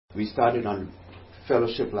We started on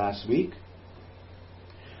fellowship last week,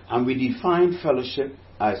 and we defined fellowship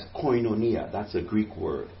as koinonia. That's a Greek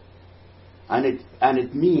word. And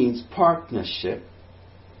it means partnership,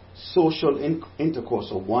 social intercourse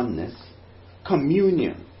or oneness,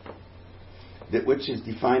 communion, which is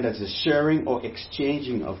defined as the sharing or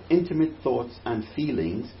exchanging of intimate thoughts and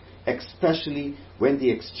feelings, especially when the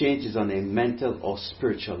exchange is on a mental or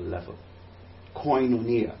spiritual level.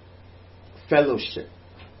 Koinonia, fellowship.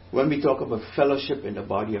 When we talk about fellowship in the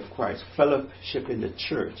body of Christ, fellowship in the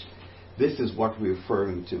church, this is what we're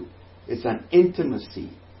referring to. It's an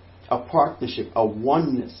intimacy, a partnership, a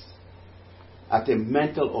oneness at a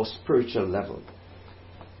mental or spiritual level.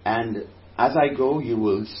 And as I go, you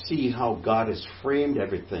will see how God has framed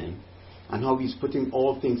everything and how He's putting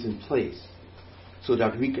all things in place so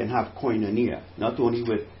that we can have koinonia, not only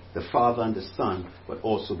with the Father and the Son, but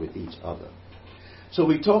also with each other. So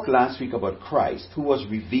we talked last week about Christ, who was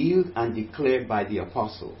revealed and declared by the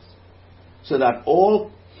apostles, so that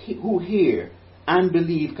all who hear and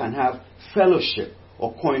believe can have fellowship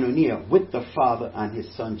or koinonia with the Father and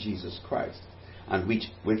His Son Jesus Christ, and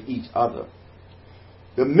with each other.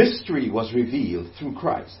 The mystery was revealed through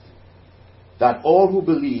Christ, that all who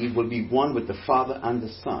believe will be one with the Father and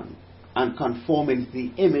the Son, and conform into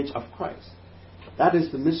the image of Christ. That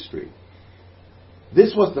is the mystery.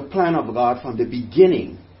 This was the plan of God from the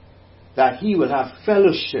beginning, that He will have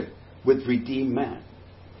fellowship with redeemed man.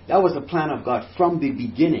 That was the plan of God from the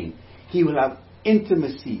beginning. He will have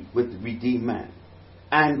intimacy with redeemed man.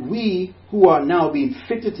 And we who are now being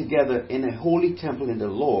fitted together in a holy temple in the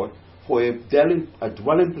Lord for a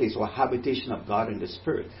dwelling place or habitation of God in the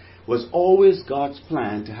Spirit, was always God's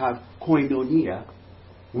plan to have koinonia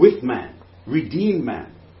with man, redeemed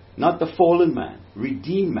man, not the fallen man,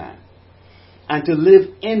 redeemed man. And to live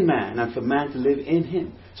in man, and for man to live in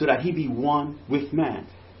Him, so that He be one with man,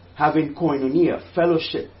 having koinonia,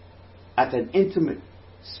 fellowship, at an intimate,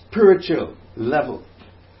 spiritual level.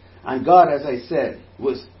 And God, as I said,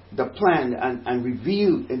 was the plan and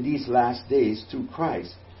revealed in these last days through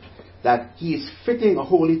Christ, that He is fitting a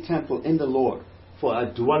holy temple in the Lord for a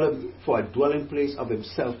dwelling place of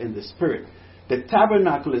Himself in the Spirit. The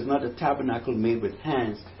tabernacle is not a tabernacle made with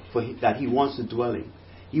hands that He wants to dwell in.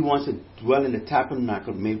 He wants to dwell in the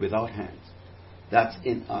tabernacle made without hands. That's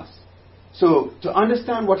in us. So to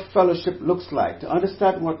understand what fellowship looks like, to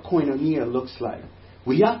understand what koinonia looks like,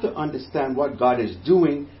 we have to understand what God is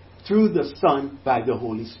doing through the Son by the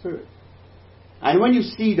Holy Spirit. And when you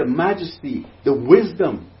see the majesty, the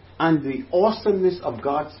wisdom, and the awesomeness of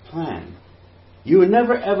God's plan, you will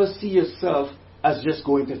never ever see yourself as just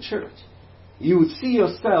going to church. You would see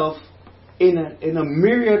yourself in a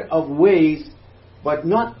myriad of ways, but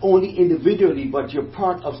not only individually, but you're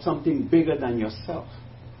part of something bigger than yourself.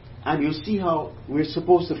 And you see how we're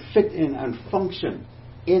supposed to fit in and function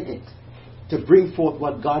in it to bring forth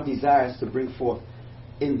what God desires to bring forth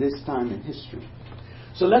in this time in history.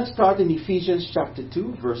 So let's start in Ephesians chapter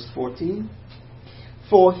 2, verse 14.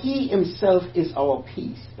 For He Himself is our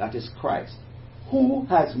peace, that is Christ, who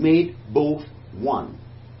has made both one.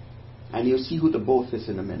 And you'll see who the both is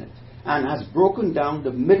in a minute. And has broken down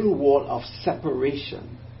the middle wall of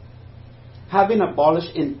separation, having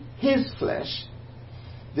abolished in His flesh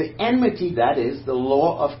the enmity, that is, the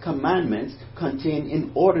law of commandments contained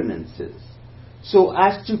in ordinances, so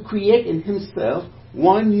as to create in Himself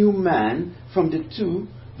one new man from the two,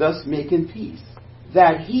 thus making peace,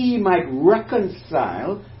 that He might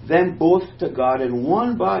reconcile them both to God in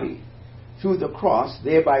one body through the cross,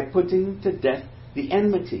 thereby putting to death the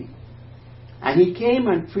enmity. And He came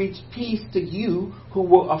and preached peace to you who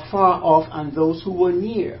were afar off and those who were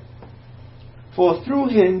near. For through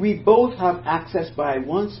Him we both have access by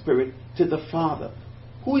one Spirit to the Father.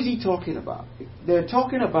 Who is He talking about? They're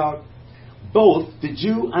talking about both the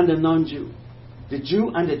Jew and the non-Jew, the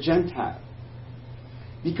Jew and the Gentile.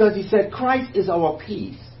 Because He said Christ is our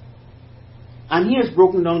peace. And He has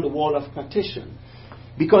broken down the wall of partition.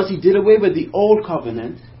 Because He did away with the old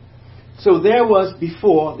covenant. So there was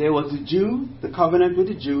the Jew, the covenant with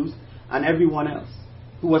the Jews, and everyone else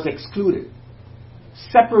who was excluded,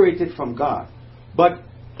 separated from God. But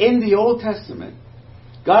in the Old Testament,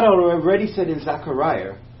 God already said in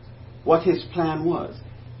Zechariah what His plan was.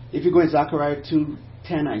 If you go in Zechariah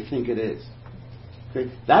 2:10, I think it is.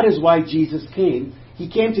 Okay? That is why Jesus came. He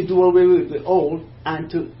came to do away with the old and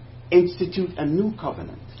to institute a new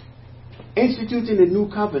covenant. Instituting a new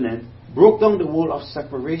covenant broke down the wall of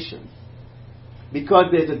separation.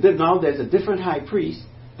 Because now there's a different high priest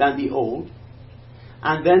than the old.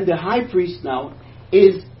 And then the high priest now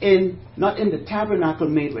is not in the tabernacle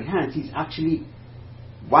made with hands. He's actually,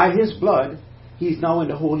 by His blood, He's now in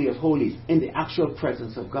the Holy of Holies, in the actual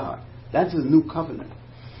presence of God. That's the new covenant.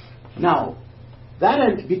 Now,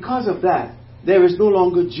 because of that, there is no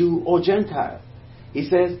longer Jew or Gentile. He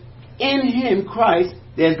says, in him, Christ,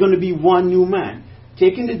 there's going to be one new man,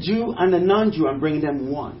 taking the Jew and the non-Jew and bringing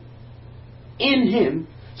them one. In him,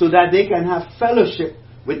 so that they can have fellowship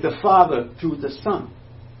with the Father through the Son.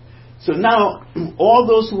 So now, all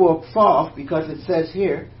those who are far off, because it says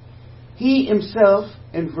here, he himself,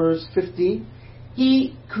 in verse 15,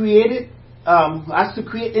 he created, has to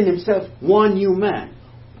create in himself one new man.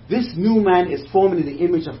 This new man is formed in the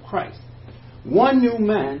image of Christ. One new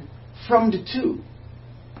man from the two,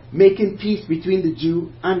 making peace between the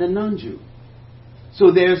Jew and the non-Jew.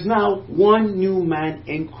 So there's now one new man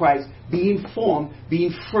in Christ being formed,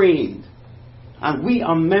 being framed. And we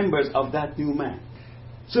are members of that new man.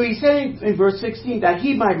 So he's saying in verse 16 that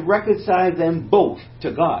he might reconcile them both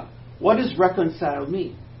to God. What does reconcile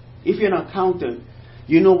mean? If you're an accountant,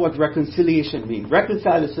 you know what reconciliation means.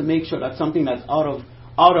 Reconcile is to make sure that something that's out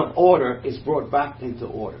of order is brought back into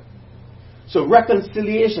order. So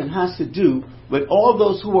reconciliation has to do with all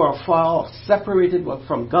those who are far off, separated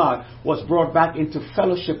from God, was brought back into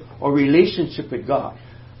fellowship or relationship with God.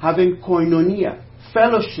 Having koinonia,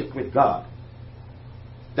 fellowship with God.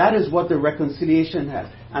 That is what the reconciliation has.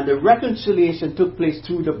 And the reconciliation took place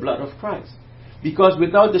through the blood of Christ. Because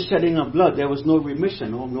without the shedding of blood, there was no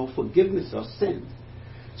remission or no forgiveness of sin.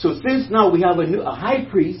 So since now we have a high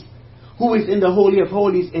priest who is in the Holy of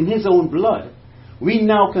Holies in his own blood, we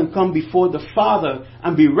now can come before the Father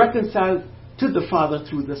and be reconciled to the Father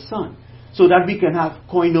through the Son. So that we can have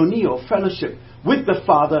koinonia or fellowship with the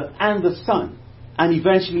Father and the Son. And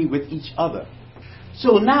eventually with each other.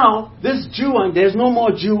 So now, this Jew, and there's no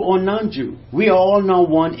more Jew or non-Jew. We are all now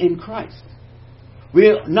one in Christ.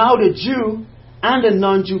 Now the Jew and the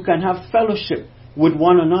non-Jew can have fellowship with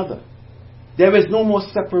one another. There is no more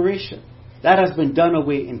separation. That has been done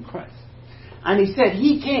away in Christ. And he said,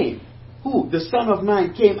 he came, who? The Son of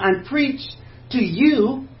Man came and preached to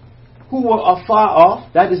you who were afar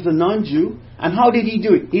off, that is the non-Jew. And how did he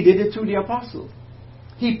do it? He did it through the apostles.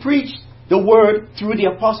 He preached the word through the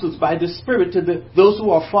apostles by the Spirit to those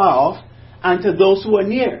who are far off and to those who are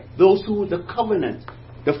near, those who the covenant,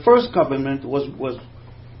 the first covenant was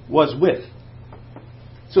with.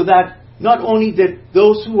 So that not only did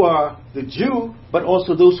those who are the Jew, but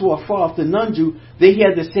also those who are far off, the non-Jew, they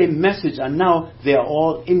hear the same message and now they are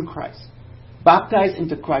all in Christ. Baptized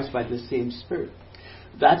into Christ by the same Spirit.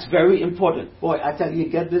 That's very important. Boy, I tell you,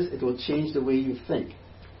 get this, it will change the way you think.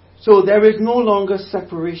 So there is no longer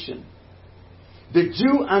separation. The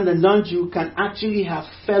Jew and the non-Jew can actually have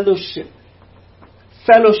fellowship.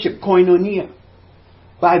 Fellowship, koinonia,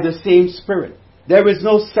 by the same Spirit. There is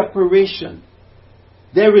no separation.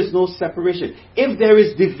 There is no separation. If there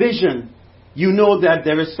is division, you know that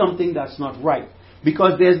there is something that's not right.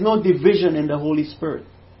 Because there is no division in the Holy Spirit.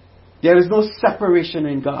 There is no separation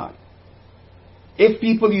in God. If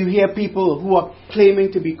you hear people who are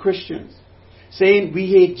claiming to be Christians, saying we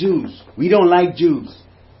hate Jews, we don't like Jews,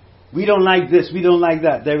 we don't like this, we don't like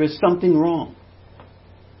that, there is something wrong.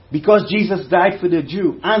 Because Jesus died for the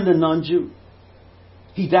Jew and the non-Jew.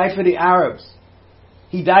 He died for the Arabs.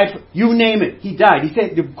 He died for, you name it, he died. He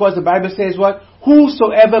said, because the Bible says what?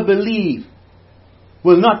 Whosoever believe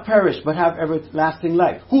will not perish but have everlasting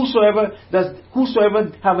life. Whosoever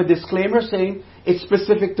have a disclaimer saying it's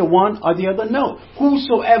specific to one or the other? No.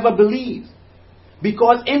 Whosoever believes.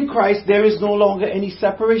 Because in Christ there is no longer any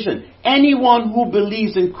separation. Anyone who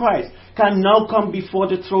believes in Christ can now come before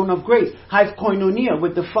the throne of grace. Have koinonia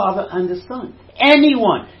with the Father and the Son.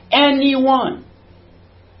 Anyone. Anyone.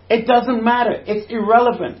 It doesn't matter. It's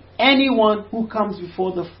irrelevant. Anyone who comes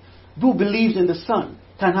who believes in the Son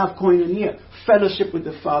can have koinonia, fellowship with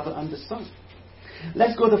the Father and the Son.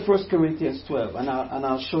 Let's go to 1 Corinthians 12 and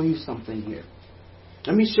I'll show you something here.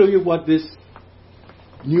 Let me show you what this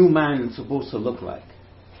new man is supposed to look like.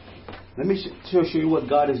 Let me show you what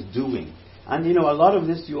God is doing. And a lot of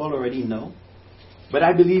this you all already know. But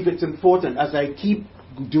I believe it's important as I keep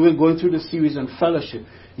going through the series on fellowship.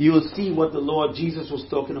 You will see what the Lord Jesus was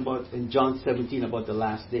talking about in John 17 about the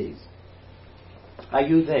last days. Are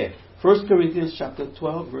you there? 1 Corinthians chapter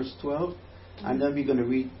 12, verse 12. And then we're going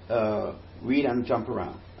to read and jump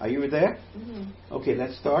around. Are you there? Mm-hmm. Okay,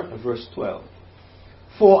 let's start at verse 12.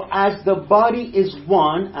 For as the body is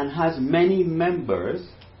one and has many members,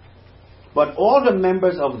 but all the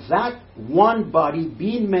members of that one body,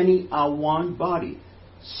 being many, are one body,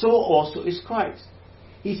 so also is Christ.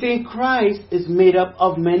 He's saying Christ is made up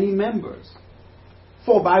of many members.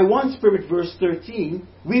 For by one Spirit, verse 13,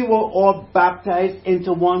 we were all baptized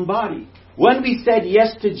into one body. When we said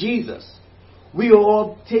yes to Jesus, We are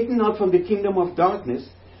all taken out from the kingdom of darkness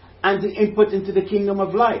and input into the kingdom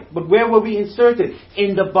of light. But where were we inserted?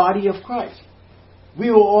 In the body of Christ.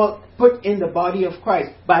 We were all put in the body of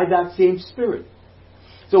Christ by that same Spirit.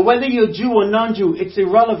 So whether you're Jew or non-Jew, it's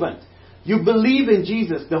irrelevant. You believe in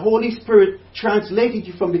Jesus. The Holy Spirit translated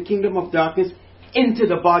you from the kingdom of darkness into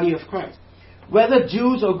the body of Christ. Whether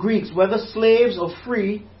Jews or Greeks, whether slaves or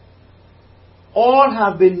free, all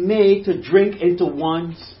have been made to drink into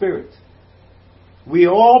one Spirit. We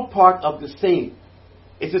are all part of the same.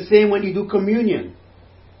 It's the same when you do communion.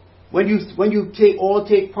 When you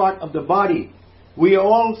take part of the body, we are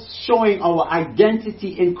all showing our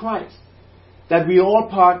identity in Christ. That we are all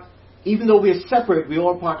part, even though we are separate, we are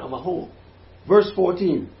all part of a whole. Verse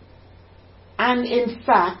 14. And in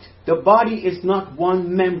fact, the body is not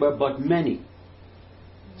one member, but many.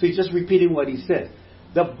 So he's just repeating what he said.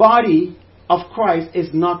 The body of Christ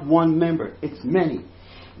is not one member, it's many.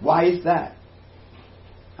 Why is that?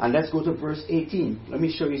 And let's go to verse 18. Let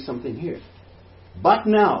me show you something here. But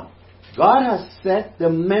now, God has set the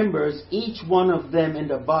members, each one of them in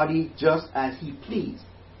the body, just as He pleased.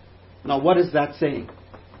 Now, what is that saying?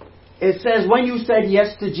 It says, when you said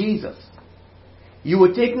yes to Jesus, you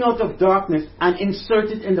were taken out of darkness and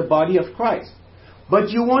inserted in the body of Christ. But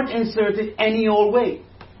you weren't inserted any old way.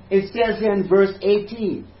 It says here in verse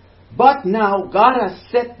 18, but now God has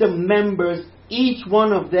set the members, each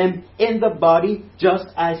one of them, in the body just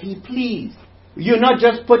as He pleased. You're not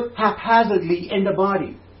just put haphazardly in the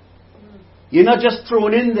body. You're not just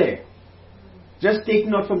thrown in there. Just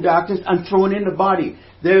taken out from darkness and thrown in the body.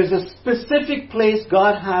 There is a specific place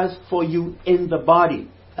God has for you in the body.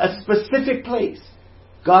 A specific place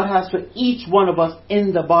God has for each one of us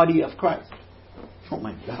in the body of Christ. Oh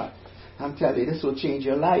my God. I'm telling you, this will change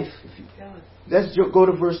your life. Let's go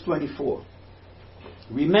to verse 24.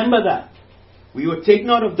 Remember that. We were taken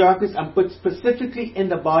out of darkness and put specifically in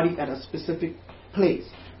the body at a specific place.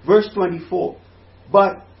 Verse 24.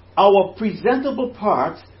 But our presentable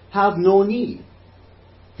parts have no need.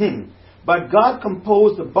 But God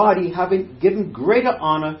composed the body, having given greater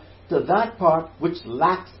honor to that part which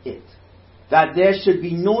lacks it, that there should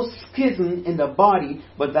be no schism in the body,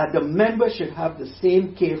 but that the members should have the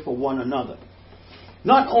same care for one another.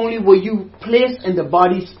 Not only were you placed in the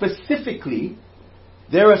body specifically,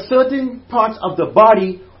 there are certain parts of the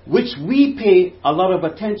body which we pay a lot of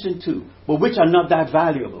attention to, but which are not that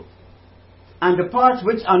valuable. And the parts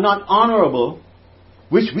which are not honorable,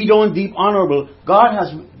 which we don't deem honorable, God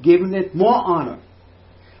has given it more honor.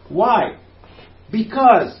 Why?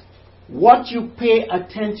 Because what you pay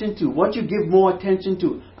attention to, what you give more attention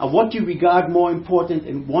to, and what you regard more important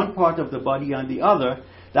in one part of the body than the other,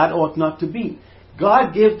 that ought not to be.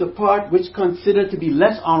 God gave the part which considered to be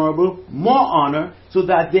less honorable more honor, so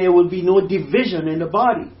that there will be no division in the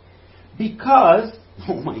body. Because,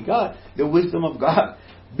 oh my God, the wisdom of God.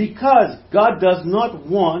 Because God does not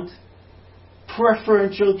want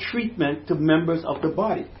preferential treatment to members of the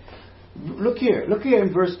body. Look here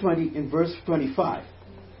in verse 20, in verse 25.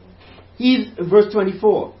 Verse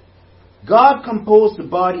 24. God composed the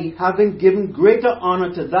body, having given greater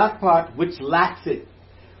honor to that part which lacks it.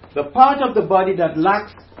 The part of the body that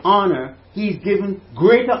lacks honor, He's given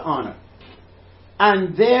greater honor.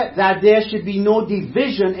 And that there should be no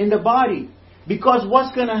division in the body. Because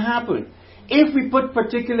what's going to happen? If we put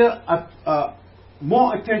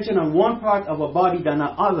more attention on one part of a body than the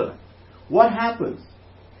other, what happens?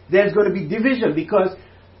 There's going to be division because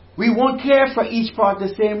we won't care for each part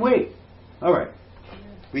the same way. Alright.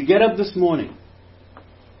 We get up this morning.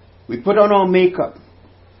 We put on our makeup.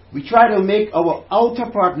 We try to make our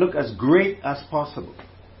outer part look as great as possible.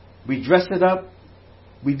 We dress it up.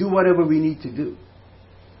 We do whatever we need to do.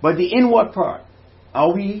 But the inward part,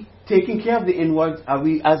 are we taking care of the inwards? Are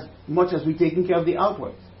we as much as we're taking care of the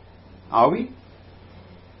outwards? Are we?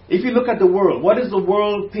 If you look at the world, what does the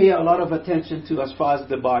world pay a lot of attention to as far as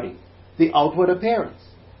the body? The outward appearance.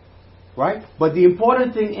 Right? But the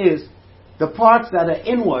important thing is, the parts that are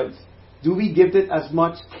inwards, do we give it as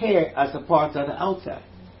much care as the parts that are outside?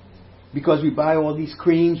 Because we buy all these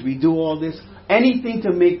creams, we do all this, anything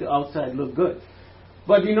to make the outside look good.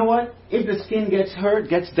 But you know what? If the skin gets hurt,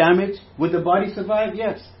 gets damaged, would the body survive?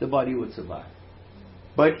 Yes, the body would survive.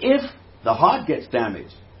 But if the heart gets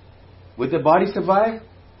damaged, would the body survive?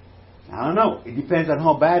 I don't know. It depends on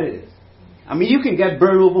how bad it is. I mean, you can get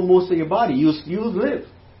burned over most of your body. You'll live.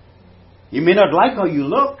 You may not like how you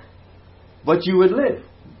look, but you would live.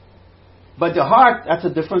 But the heart, that's a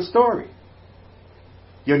different story.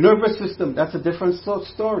 Your nervous system, that's a different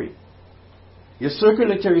story. Your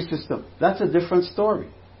circulatory system, that's a different story.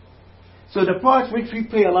 So the parts which we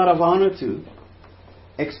pay a lot of honor to,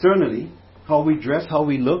 externally, how we dress, how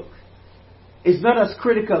we look, is not as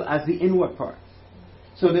critical as the inward part.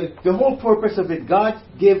 So the whole purpose of it, God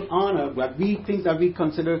gave honor, what we think that we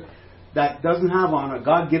consider that doesn't have honor,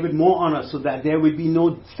 God gave it more honor so that there would be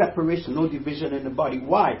no separation, no division in the body.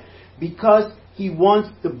 Why? Because He wants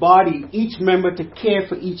the body, each member, to care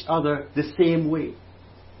for each other the same way.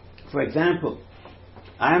 For example,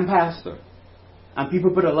 I am pastor, and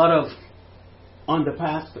people put a lot of on the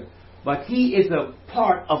pastor, but he is a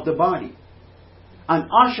part of the body. An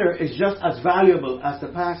usher is just as valuable as the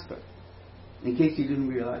pastor, in case you didn't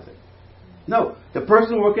realize it. No, the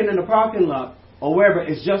person working in the parking lot or wherever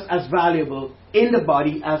is just as valuable in the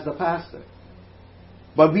body as the pastor.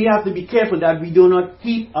 But we have to be careful that we do not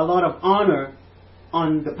heap a lot of honor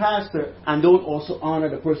on the pastor and don't also honor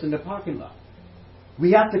the person in the parking lot.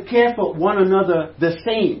 We have to care for one another the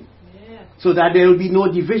same, so that there will be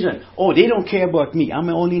no division. Oh, they don't care about me. I'm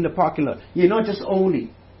only in the parking lot. You're not just only.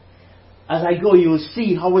 As I go, you will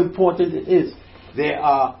see how important it is. There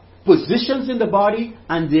are positions in the body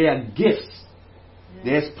and there are gifts.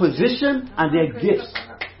 There's position and there are gifts.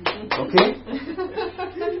 Okay?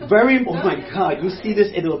 Oh my God, you see this,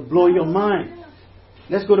 it will blow your mind.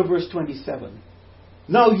 Let's go to verse 27.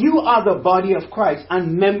 Now you are the body of Christ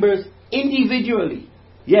and members individually.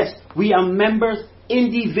 Yes, we are members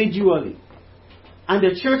individually. And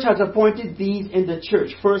the church has appointed these in the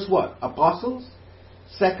church. First what? Apostles.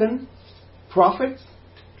 Second, prophets.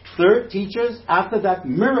 Third, teachers. After that,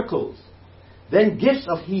 miracles. Then gifts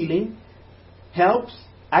of healing, helps,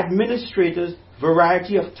 administrators,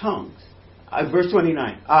 variety of tongues. Verse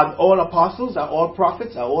 29. Are all apostles? Are all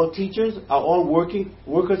prophets? Are all teachers? Are all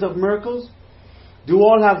workers of miracles? Do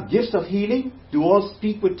all have gifts of healing? Do all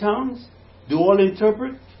speak with tongues? Do all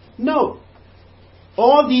interpret? No.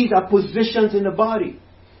 All these are positions in the body.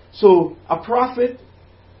 So a prophet,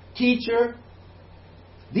 teacher,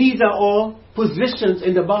 these are all positions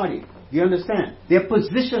in the body. Do you understand? They're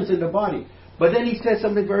positions in the body. But then he said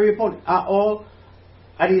something very important. Are all,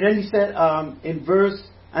 and then he said in verse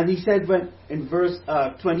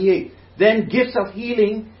 28, then gifts of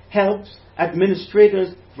healing, helps,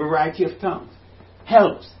 administrators, variety of tongues.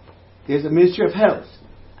 Helps. There's a ministry of helps.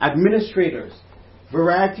 Administrators,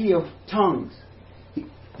 variety of tongues.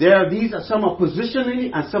 These are some are positionally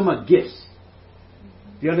and some are gifts.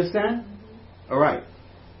 Do you understand? All right.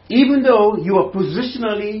 Even though you are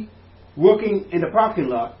positionally working in the parking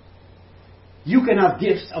lot, you can have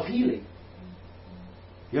gifts of healing.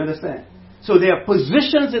 You understand? So there are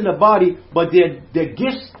positions in the body, but their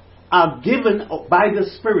gifts are given by the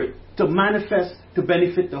Spirit to manifest to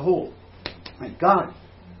benefit the whole. My God.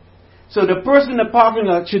 So the person in the parking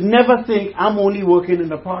lot should never think, I'm only working in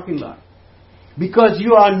the parking lot. Because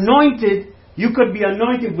you are anointed, you could be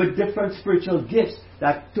anointed with different spiritual gifts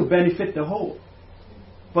that to benefit the whole.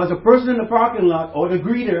 But the person in the parking lot, or the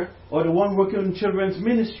greeter, or the one working in children's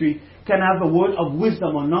ministry can have a word of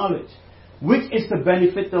wisdom or knowledge, which is to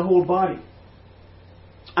benefit the whole body.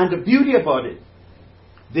 And the beauty about it,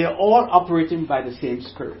 they're all operating by the same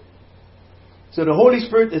Spirit. So the Holy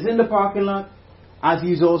Spirit is in the parking lot, as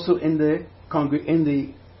He's also at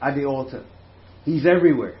the altar. He's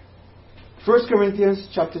everywhere. 1 Corinthians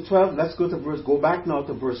chapter 12, let's go back now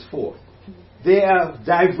to verse 4. There are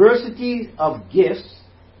diversity of gifts,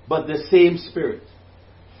 but the same Spirit.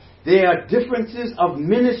 There are differences of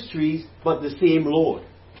ministries, but the same Lord.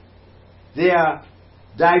 There are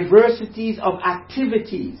diversities of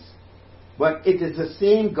activities, but it is the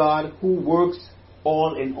same God who works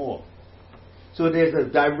all in all. So there's a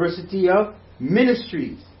diversity of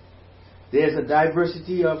ministries. There's a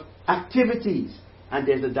diversity of activities. And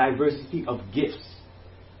there's a diversity of gifts.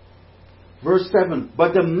 Verse 7.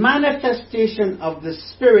 But the manifestation of the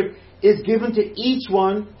Spirit is given to each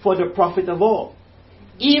one for the profit of all.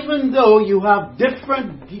 Even though you have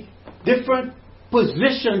different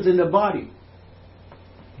positions in the body,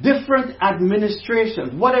 different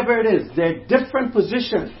administrations, whatever it is, there are different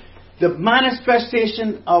positions. The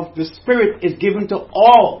manifestation of the Spirit is given to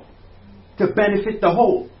all to benefit the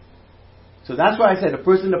whole. So that's why I said a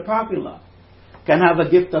person in the parking lot can have a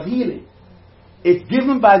gift of healing. It's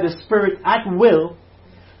given by the Spirit at will,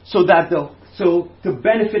 so to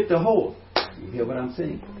benefit the whole. You hear what I'm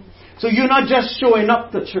saying? So you're not just showing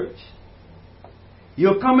up to church.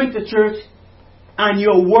 You're coming to church and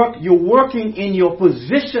you're working in your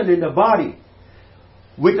position in the body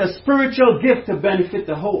with a spiritual gift to benefit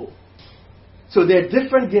the whole. So there are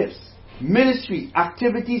different gifts, ministry,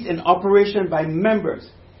 activities in operation by members.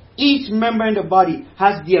 Each member in the body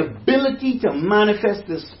has the ability to manifest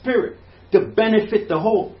the Spirit to benefit the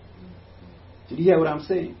whole. Did you hear what I'm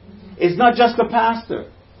saying? It's not just the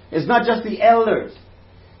pastor. It's not just the elders.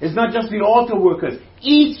 It's not just the altar workers.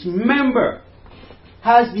 Each member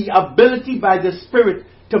has the ability by the Spirit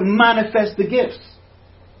to manifest the gifts.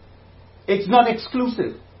 It's not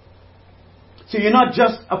exclusive. So you're not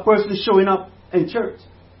just a person showing up in church.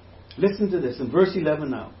 Listen to this in verse 11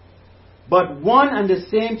 now. But one and the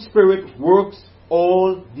same Spirit works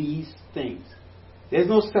all these things. There's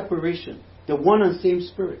no separation. The one and same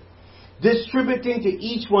Spirit. Distributing to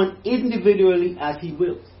each one individually as He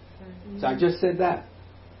wills. So I just said that.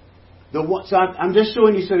 So I'm just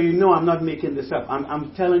showing you so you know I'm not making this up.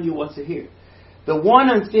 I'm telling you what's here. The one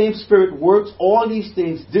and same Spirit works all these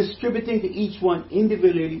things, distributing to each one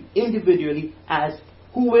individually as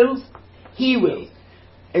who wills? He wills.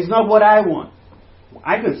 It's not what I want.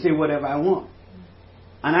 I can say whatever I want.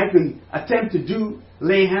 And I can attempt to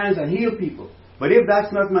lay hands and heal people. But if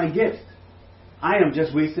that's not my gift, I am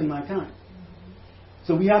just wasting my time.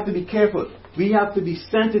 So we have to be careful. We have to be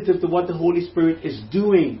sensitive to what the Holy Spirit is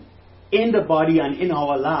doing in the body and in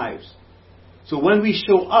our lives. So when we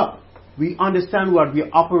show up, we understand what we're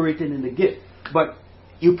operating in the gift. But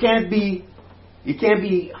you can't be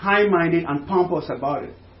high-minded and pompous about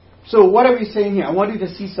it. So what are we saying here? I want you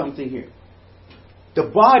to see something here. The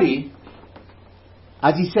body,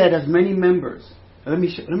 as he said, has many members. Let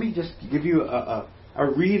me just give you a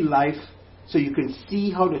real life so you can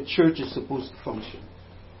see how the church is supposed to function.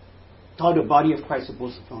 How the body of Christ is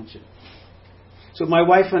supposed to function. So my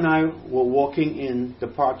wife and I were walking in the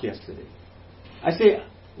park yesterday. I say,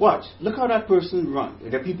 watch, look how that person runs.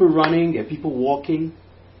 There are people running, there are people walking.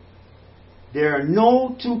 There are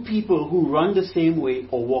no two people who run the same way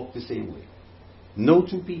or walk the same way. No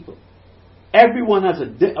two people. Everyone has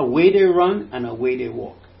a way they run and a way they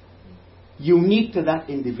walk. Unique to that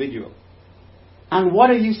individual. And what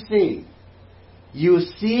are you saying? You're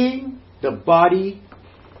seeing the body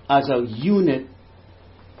as a unit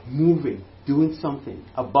moving, doing something.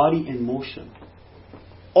 A body in motion.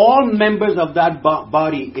 All members of that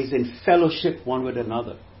body is in fellowship one with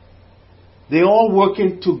another. They're all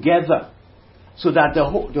working together so that the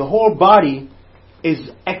whole body is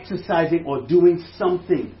exercising or doing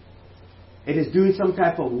something. It is doing some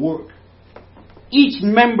type of work. Each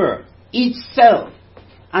member, each cell,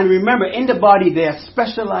 and remember in the body there are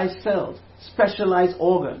specialized cells, specialized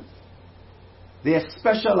organs. They are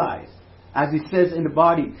specialized. As it says in the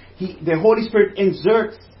body, the Holy Spirit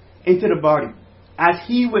inserts into the body as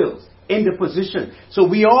He wills in the position. So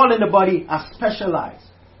we all in the body are specialized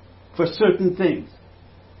for certain things.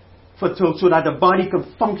 So that the body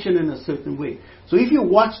can function in a certain way. So if you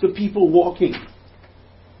watch the people walking,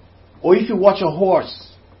 or if you watch a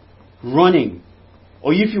horse running,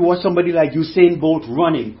 or if you watch somebody like Usain Bolt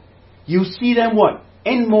running, you see them what?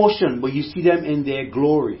 In motion, but you see them in their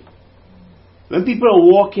glory. When people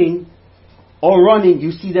are walking or running,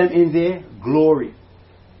 you see them in their glory.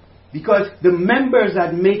 Because the members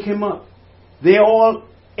that make Him up, they're all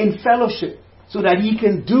in fellowship so that He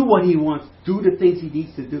can do what He wants, do the things He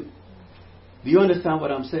needs to do. Do you understand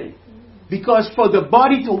what I'm saying? Because for the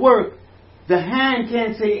body to work, the hand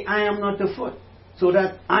can't say, I am not the foot. So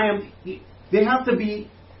that they have to be,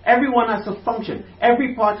 everyone has to function.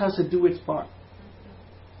 Every part has to do its part.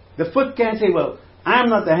 The foot can't say, well, I am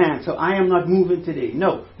not the hand, so I am not moving today.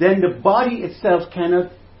 No. Then the body itself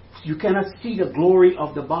you cannot see the glory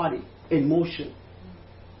of the body in motion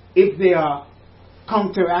if they are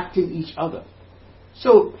counteracting each other.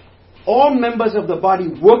 So, all members of the body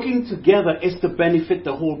working together is to benefit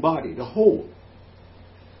the whole body, the whole.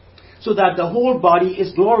 So that the whole body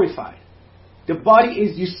is glorified. The body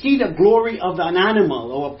is, you see the glory of an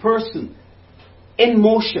animal or a person in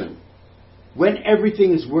motion when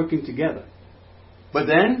everything is working together. But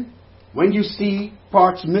then, when you see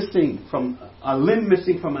parts missing from, a limb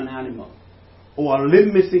missing from an animal, or a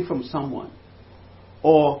limb missing from someone,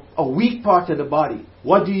 or a weak part of the body,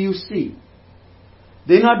 what do you see?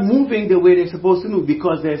 They're not moving the way they're supposed to move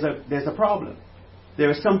because there's a problem. There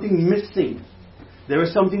is something missing. There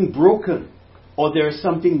is something broken. Or there is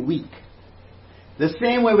something weak. The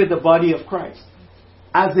same way with the body of Christ.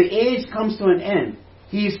 As the age comes to an end,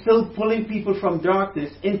 He is still pulling people from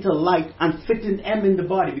darkness into light and fitting them in the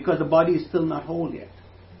body because the body is still not whole yet.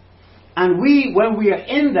 And when we are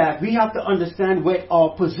in that, we have to understand where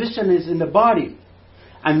our position is in the body.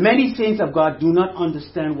 And many saints of God do not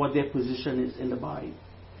understand what their position is in the body.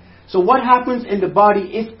 So what happens in the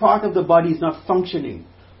body if part of the body is not functioning?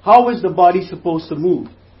 How is the body supposed to move?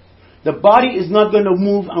 The body is not going to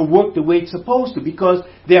move and work the way it's supposed to because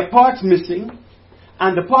there are parts missing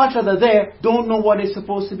and the parts that are there don't know what it's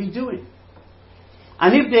supposed to be doing.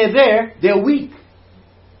 And if they're there, they're weak.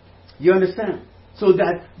 You understand? So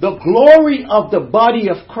that the glory of the body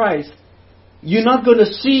of Christ you're not going to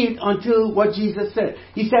see it until what Jesus said.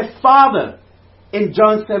 He said, Father, in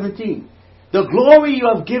John 17, the glory you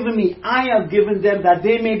have given me, I have given them that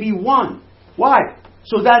they may be one. Why?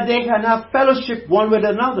 So that they can have fellowship one with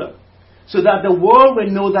another. So that the world will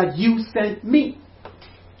know that you sent me.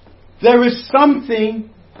 There is something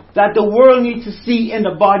that the world needs to see in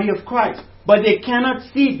the body of Christ. But they cannot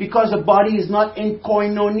see it because the body is not in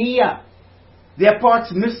koinonia. There are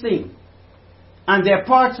parts missing. And there are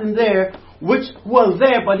parts in there which were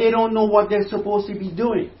there, but they don't know what they're supposed to be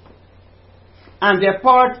doing. And they're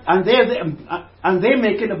parts, and they're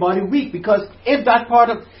making the body weak, because if that part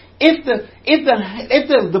of, if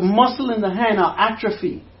the muscle in the hand are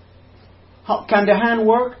atrophy, can the hand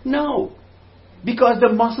work? No, because the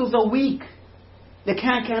muscles are weak. They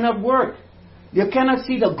cannot work. You cannot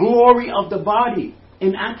see the glory of the body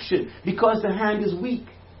in action because the hand is weak.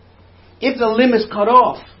 If the limb is cut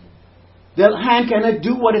off, the hand cannot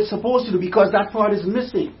do what it's supposed to do because that part is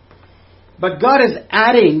missing. But God is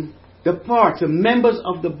adding the parts, the members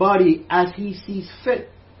of the body as He sees fit.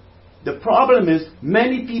 The problem is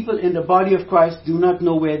many people in the body of Christ do not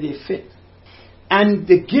know where they fit. And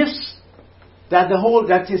the gifts that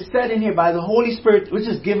is said in here by the Holy Spirit, which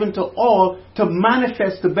is given to all to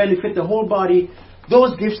manifest to benefit the whole body,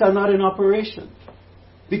 those gifts are not in operation.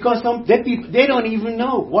 Because they don't even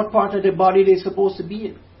know what part of the body they're supposed to be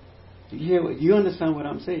in. You understand what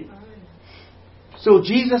I'm saying? So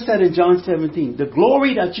Jesus said in John 17, the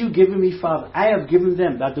glory that you've given me, Father, I have given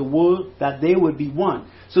them, that they would be one,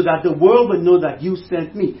 so that the world would know that you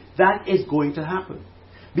sent me. That is going to happen.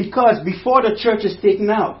 Because before the church is taken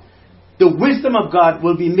out, the wisdom of God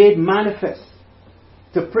will be made manifest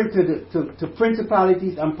to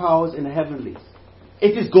principalities and powers in the heavenlies.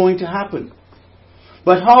 It is going to happen.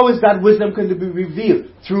 But how is that wisdom going to be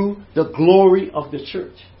revealed? Through the glory of the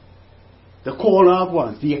church. The called out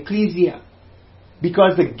ones, the ecclesia.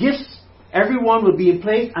 Because the gifts, everyone will be in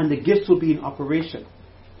place and the gifts will be in operation.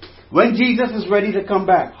 When Jesus is ready to come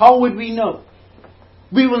back, how would we know?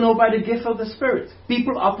 We will know by the gift of the Spirit.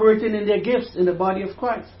 People operating in their gifts in the body of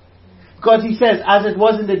Christ. Because He says, as it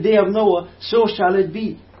was in the day of Noah, so shall it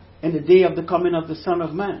be in the day of the coming of the Son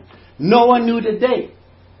of Man. Noah knew the day.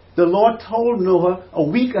 The Lord told Noah a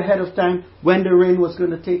week ahead of time when the rain was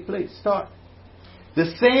going to take place. Start.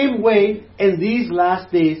 The same way in these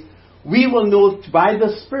last days, we will know by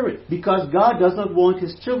the Spirit, because God does not want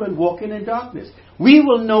His children walking in darkness. We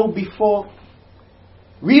will know before.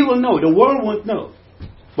 We will know. The world won't know.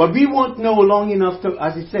 But we won't know long enough to,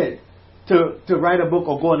 as He said, to write a book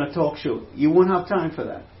or go on a talk show. You won't have time for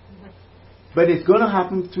that. But it's going to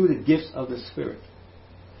happen through the gifts of the Spirit.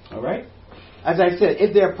 Alright? As I said,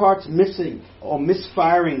 if there are parts missing or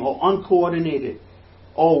misfiring or uncoordinated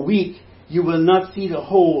or weak, you will not see the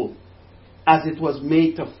whole as it was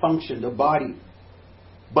made to function, the body.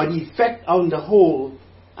 But the effect on the whole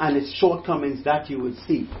and its shortcomings that you will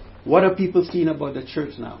see. What are people seeing about the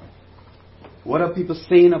church now? What are people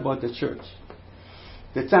saying about the church?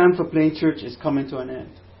 The time for playing church is coming to an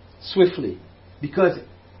end. Swiftly. Because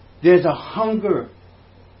there's a hunger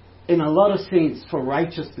in a lot of saints for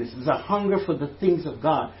righteousness. There's a hunger for the things of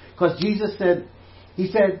God. Because Jesus said, He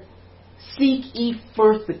said, seek ye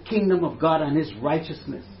first the kingdom of God and His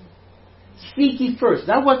righteousness. Seek ye first.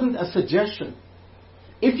 That wasn't a suggestion.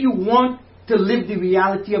 If you want to live the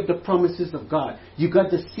reality of the promises of God, you got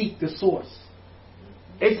to seek the source.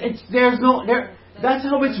 That's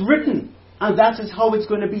how it's written. And that is how it's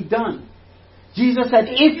going to be done. Jesus said,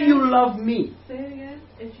 if you love me. Say it again.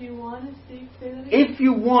 If you want to seek, say it again. If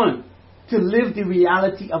you want to live the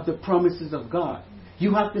reality of the promises of God,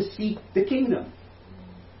 you have to seek the kingdom.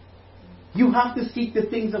 You have to seek the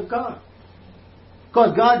things of God.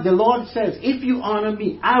 Because God, the Lord says, if you honor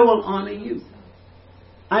me, I will honor you.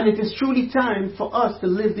 And it is truly time for us to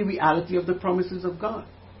live the reality of the promises of God.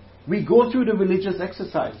 We go through the religious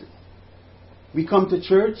exercises. We come to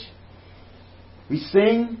church. We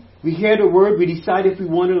sing. We hear the word. We decide if we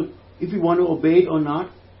want to obey it or not.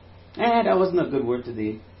 That wasn't a good word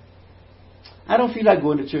today. I don't feel like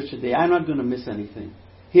going to church today. I'm not going to miss anything.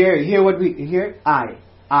 Hear what we hear? I.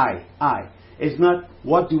 It's not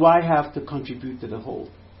what do I have to contribute to the whole.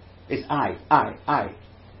 It's I.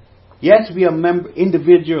 Yes, we are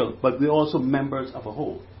individual, but we're also members of a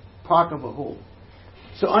whole. Part of a whole.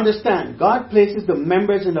 So understand, God places the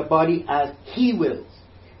members in the body as He wills.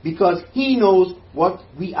 Because He knows what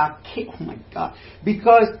we are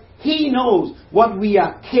Because He knows what we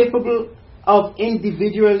are capable of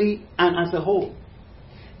individually and as a whole.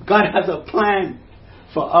 God has a plan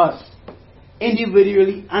for us,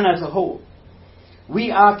 individually and as a whole. We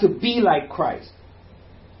are to be like Christ.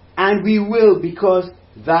 And we will, because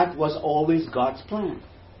That was always God's plan.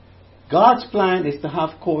 God's plan is to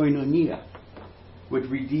have koinonia with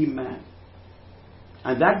redeemed man.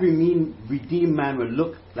 And that redeemed man will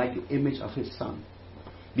look like the image of his Son.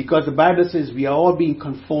 Because the Bible says we are all being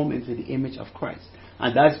conformed into the image of Christ.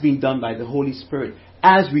 And that's being done by the Holy Spirit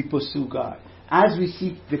as we pursue God. As we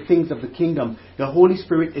seek the things of the kingdom, the Holy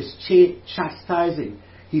Spirit is chastising.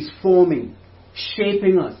 He's forming,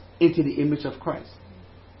 shaping us into the image of Christ.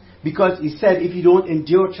 Because he said, if you don't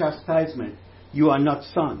endure chastisement, you are not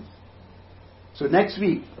sons. So next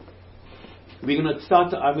week, I'm going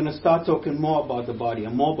to start talking more about the body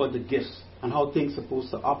and more about the gifts and how things are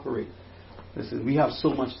supposed to operate. Listen, we have so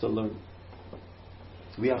much to learn.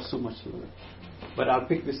 We have so much to learn. But I'll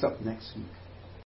pick this up next week.